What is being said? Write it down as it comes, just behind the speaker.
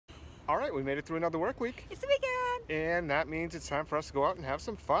All right, we made it through another work week. It's the weekend! And that means it's time for us to go out and have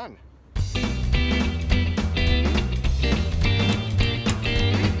some fun.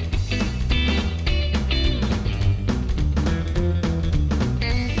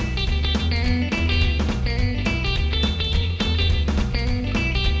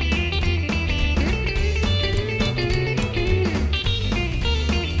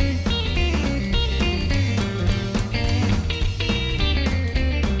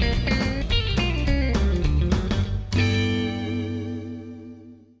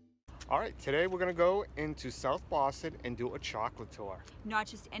 Alright, today we're going to go into South Boston and do a chocolate tour. Not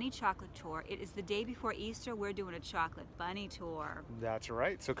just any chocolate tour. It is the day before Easter. We're doing a chocolate bunny tour. That's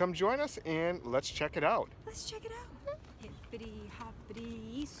right. So come join us and let's check it out. Let's check it out. Hippity hoppity,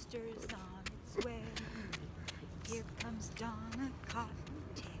 Easter's on its way. Here comes Donna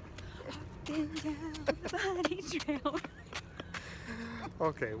Cottontail, hopping down the bunny trail.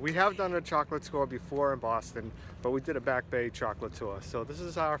 Okay, we have done a chocolate tour before in Boston, but we did a Back Bay chocolate tour. So this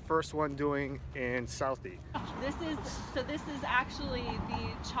is our first one doing in Southie. This is actually the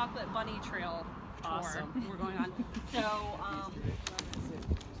chocolate bunny trail tour we're going on.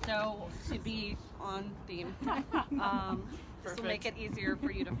 So to be on theme, this will make it easier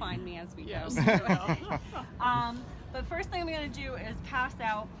for you to find me as we go. But first thing I'm going to do is pass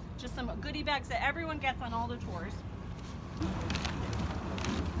out just some goodie bags that everyone gets on all the tours.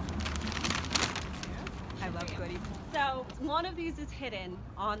 I love goodies. So one of these is hidden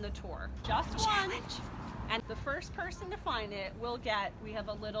on the tour. Just one. And the first person to find it will get, we have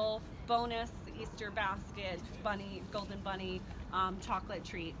a little bonus Easter basket bunny, golden bunny chocolate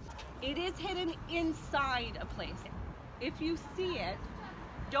treat. It is hidden inside a place. If you see it,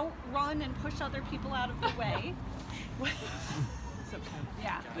 don't run and push other people out of the way.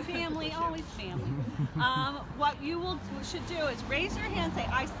 Yeah, family, always family. What you should do is raise your hand, say,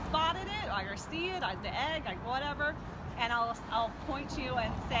 I spotted it, I see it, the egg, whatever, and I'll point to you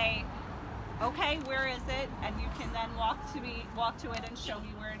and say, okay, where is it? And you can then walk to it and show me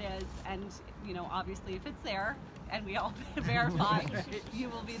where it is. And you know, obviously, if it's there, and we all verify, you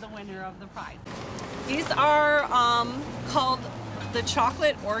will be the winner of the prize. These are called the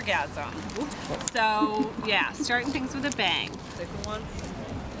chocolate orgasm. So yeah, starting things with a bang. So who wants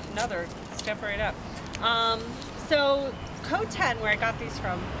another? Step right up. So Code 10, where I got these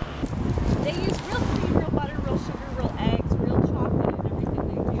from, they use real cream, real butter, real sugar, real eggs, real chocolate, and everything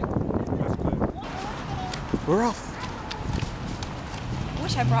they do. That's good. We're off. I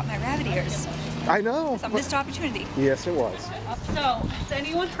wish I brought my rabbit ears. I know. It's a missed opportunity. Yes, it was. So, has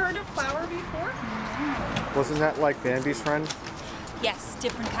anyone heard of flour before? Wasn't that like Bambi's friend? Yes,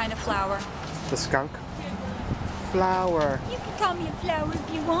 different kind of flour. The skunk? Flour. You can call me a flower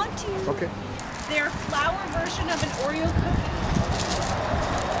if you want to. Okay. Their flour version of an Oreo cookie.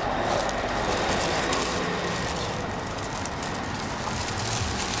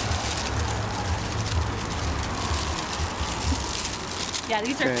 Yeah,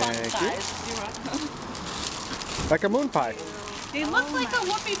 these are fun size. You're welcome. Like a moon pie. They look like a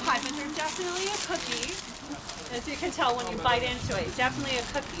whoopie pie, but they're definitely a cookie. As you can tell when you bite into it, definitely a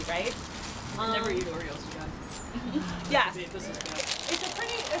cookie, right? Never eat Oreos again. Yes. It's a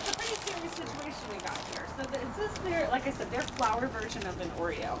pretty serious situation we got here. So this is their, like I said, their flour version of an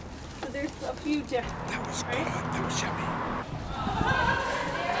Oreo. So there's a few different. That was good. That was yummy.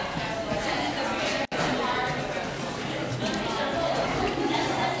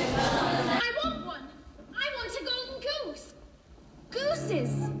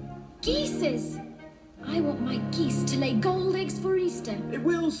 Geeses! I want my geese to lay gold eggs for Easter. It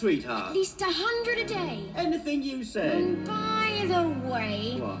will, sweetheart. At least 100 a day. Anything you say. And by the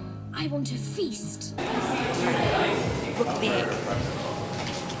way, What? I want a feast. Look for the egg.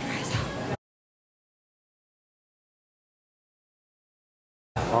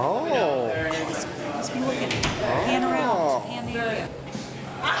 Oh. Just be looking. Pan around. Pan the area.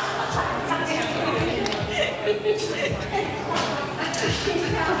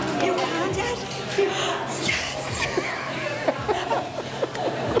 You found it? Yes!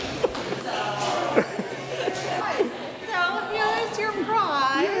 So here's your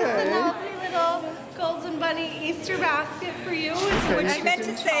prize. A lovely little golden bunny Easter basket for you. What I meant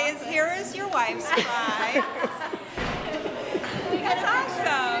to say is, here is your wife's prize. That's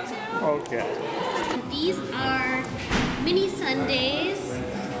awesome. Okay. These are mini sundaes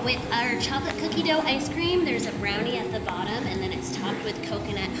with our chocolate cookie dough ice cream. There's a brownie at the bottom, and then it's topped with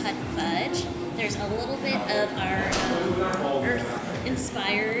coconut hut fudge. There's a little bit of our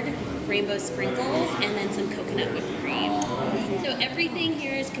Earth-inspired rainbow sprinkles, and then some coconut whipped cream. So everything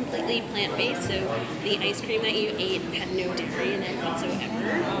here is completely plant-based, so the ice cream that you ate had no dairy in it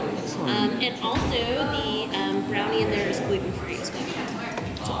whatsoever. And also the brownie in there is gluten-free as well.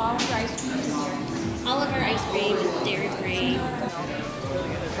 So all of your ice cream is dairy-free. All of our ice cream is dairy-free.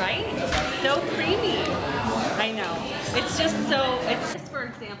 Right? So creamy. I know. It's just so, this for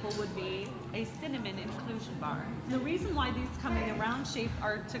example would be a cinnamon inclusion bar. The reason why these come in a round shape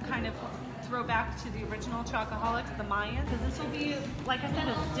are to kind of throw back to the original Chocoholics, the Mayan, because this will be, like I said,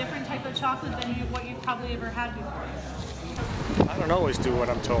 a different type of chocolate than what you've probably ever had before. I don't always do what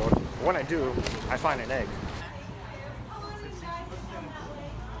I'm told. When I do, I find an egg.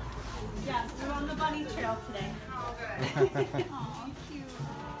 Yes, we're on the bunny trail today. Oh, good. Aw, cute.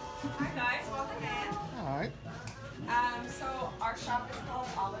 Hi guys, welcome in. All right. So our shop is called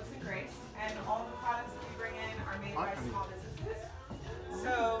Olives and Grace, and all the products that we bring in are made by small businesses.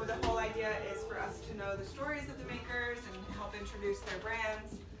 So the whole idea is for us to know the stories of the makers and help introduce their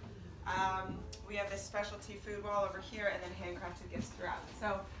brands. We have this specialty food wall over here and then handcrafted gifts throughout.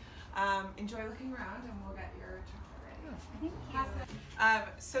 So enjoy looking around and we'll get your chocolate ready.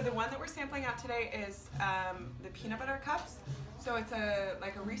 So the one that we're sampling out today is the peanut butter cups. So it's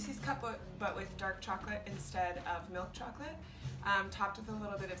like a Reese's cup but with dark chocolate instead of milk chocolate, topped with a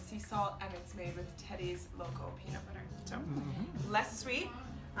little bit of sea salt, and it's made with Teddy's local peanut butter. So less sweet,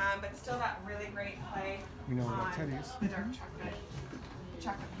 but still that really great play on the dark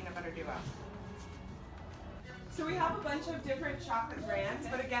chocolate peanut butter duo. So we have a bunch of different chocolate brands,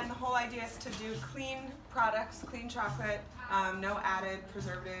 but again, the whole idea is to do clean products, clean chocolate, no added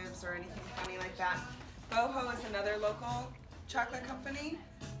preservatives or anything funny like that. Boho is another local chocolate company.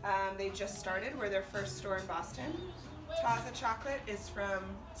 They just started. We're their first store in Boston. Taza Chocolate is from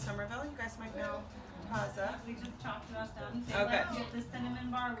Somerville. You guys might know Taza. We just talked about them. Okay. Get the cinnamon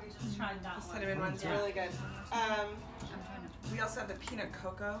bar. We just tried that The one. cinnamon one's really good. We also have the peanut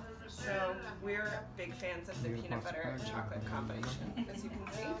cocoa. So we're big fans of the peanut butter and chocolate combination, as you can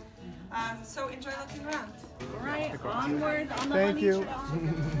see. So enjoy looking around. All right, onward on the Thank bunny you. trail.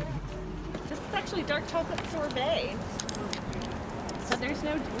 This is actually dark chocolate sorbet. So there's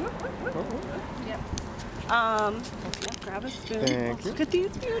no. Yep. Grab a spoon. Thank you. Look at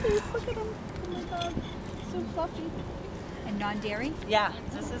these beauties. Look at them. Oh my god, so fluffy. And non-dairy? Yeah,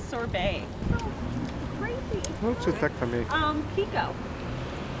 this is sorbet. Oh, crazy. What's it take for me? Pico.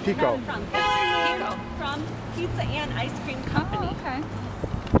 Pico. From Pizza and Ice Cream Company. Oh, okay.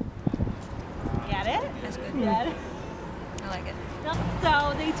 Get it? That's good. Get it? I like it.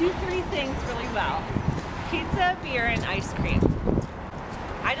 So they do three things really well: pizza, beer, and ice cream.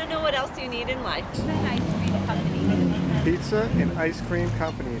 I don't know what else you need in life. Pizza and Ice Cream Company. Pizza and Ice Cream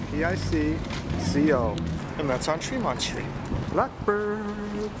Company, P-I-C-C-O. And that's on Tremont Street.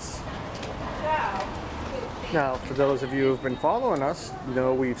 Blackbirds. Now, for those of you who've been following us, you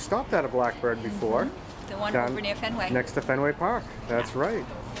know we've stopped at a Blackbird before. The one Down over near Fenway. Next to Fenway Park. That's right.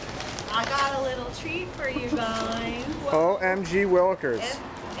 I got a little treat for you guys. OMG Wilkers.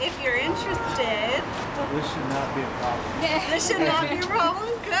 If you're interested, This should not be a problem. this should not be a problem.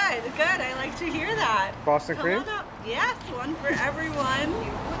 Good, good. I like to hear that. Boston Come cream? on up. Yes, one for everyone.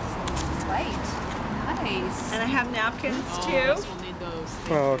 Right. Nice. And I have napkins too. We'll need those.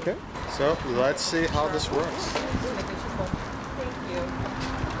 Okay. So let's see how this works. Thank you.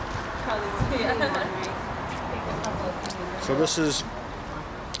 So this is,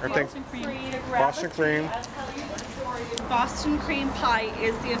 I think, Boston cream. Boston cream pie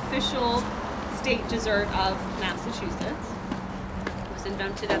is the official state dessert of Massachusetts. It was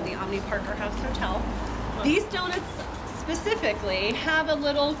invented at the Omni Parker House Hotel. These donuts specifically have a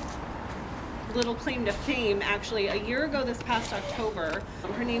little claim to fame. Actually, a year ago this past October,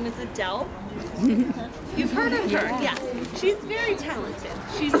 her name is Adele. You've heard of her? Yes. She's very talented.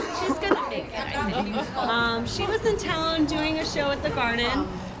 She's gonna make it, I think. She was in town doing a show at the Garden,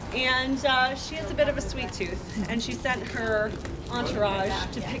 and she has a bit of a sweet tooth, and she sent her entourage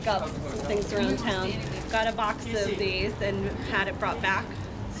to pick up some things around town. Got a box of these and had it brought back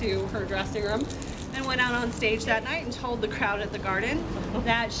to her dressing room, and went out on stage that night and told the crowd at the Garden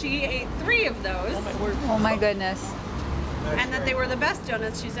that she ate 3 of those. Oh my goodness. And that they were the best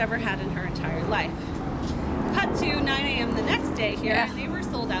donuts she's ever had in her entire life. Cut to 9 a.m. the next day here, and they were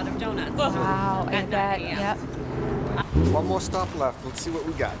sold out of donuts. Wow. At And 9 that, a.m. yep. One more stop left. Let's see what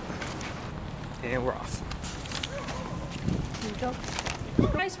we got. And we're off.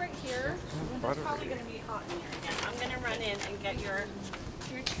 Guys, right here. It's probably going to be hot in here again. I'm going to run in and get your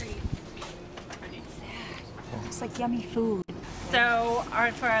treat. Looks like yummy food. So,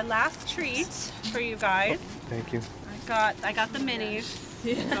 for our last treat for you guys, Thank you. I got the minis.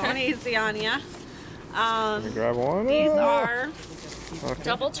 Going easy on ya. Let me grab one. These are Okay.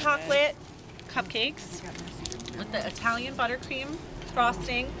 double chocolate cupcakes with the Italian buttercream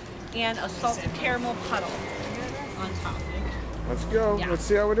frosting and a salted caramel puddle on top. Let's go. Yeah. Let's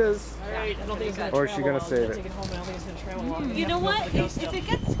see how it is. All right, I don't think it's gonna Or is she travel gonna well. save Take it? it home. I don't think it's gonna travel well. You know what? If it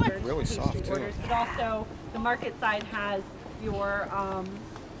gets Swift, Really soft too. orders, but also the market side has your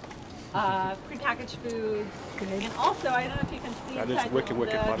prepackaged foods, and also I don't know if you can see That is inside wicked, the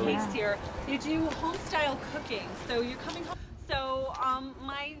wicked buttery. case here. You do home style cooking, so you're coming home. So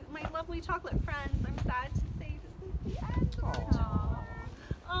my lovely chocolate friends, I'm sad to say this is the end.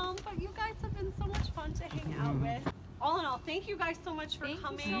 But you guys have been so much fun to hang out with. All in all, thank you guys so much for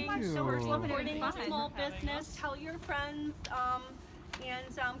coming. Thank you. For Thank you. supporting a small business. Tell your friends,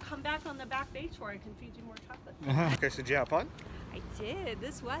 and come back on the Back Bay tour. I can feed you more chocolate. Okay, so did you have fun? I did.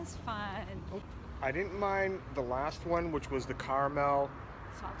 This was fun. I didn't mind the last one, which was the caramel.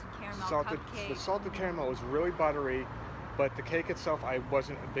 Salted caramel cupcake. The salted caramel was really buttery, but the cake itself I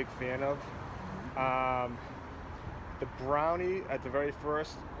wasn't a big fan of. The brownie at the very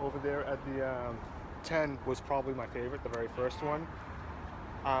first over there at the 10 was probably my favorite, the very first one.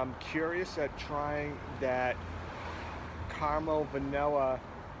 I'm curious at trying that caramel vanilla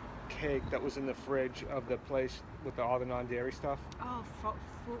cake that was in the fridge of the place with all the non-dairy stuff. Oh,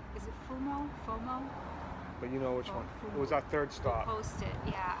 is it FOMO? But you know which one. It was our third stop. Post it,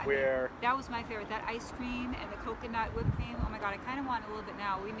 yeah. I Where- mean, that was my favorite. That ice cream and the coconut whipped cream. Oh my god, I kind of want a little bit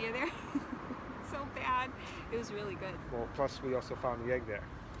now. Are we near there? So bad. It was really good. Well, plus we also found the egg there.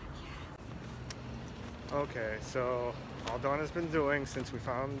 Okay, so all Donna's been doing since we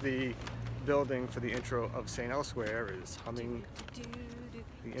found the building for the intro of St. Elsewhere is humming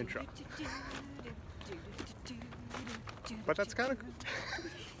the intro. But that's kind of good.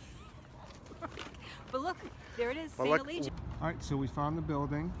 But look, there it is, Well, St. look- Allegiance. All right, so we found the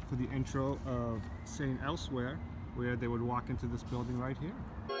building for the intro of St. Elsewhere, where they would walk into this building right here.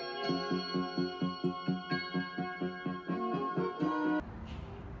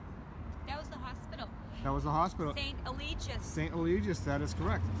 That was the hospital. That was the hospital. St. Allegiance. St. Allegiance, that is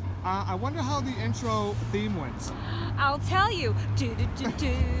correct. I wonder how the intro theme went. I'll tell you.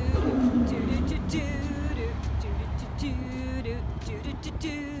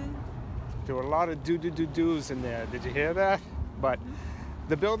 There were a lot of do-do-do-do's in there. Did you hear that? But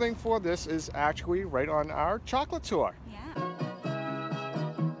the building for this is actually right on our chocolate tour. Yeah.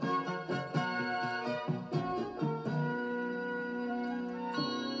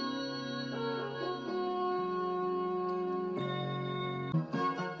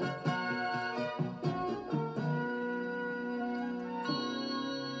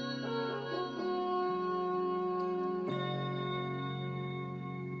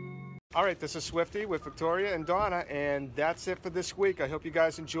 All right, this is Swifty with Victoria and Donna, and that's it for this week. I hope you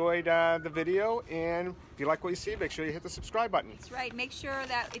guys enjoyed the video, and if you like what you see, make sure you hit the subscribe button. That's right. Make sure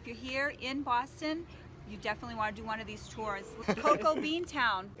that if you're here in Boston, you definitely want to do one of these tours. Cocoa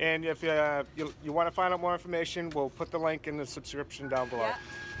Beantown. And if you want to find out more information, we'll put the link in the subscription down below. Yeah.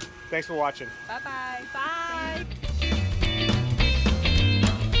 Thanks for watching. Bye-bye. Bye.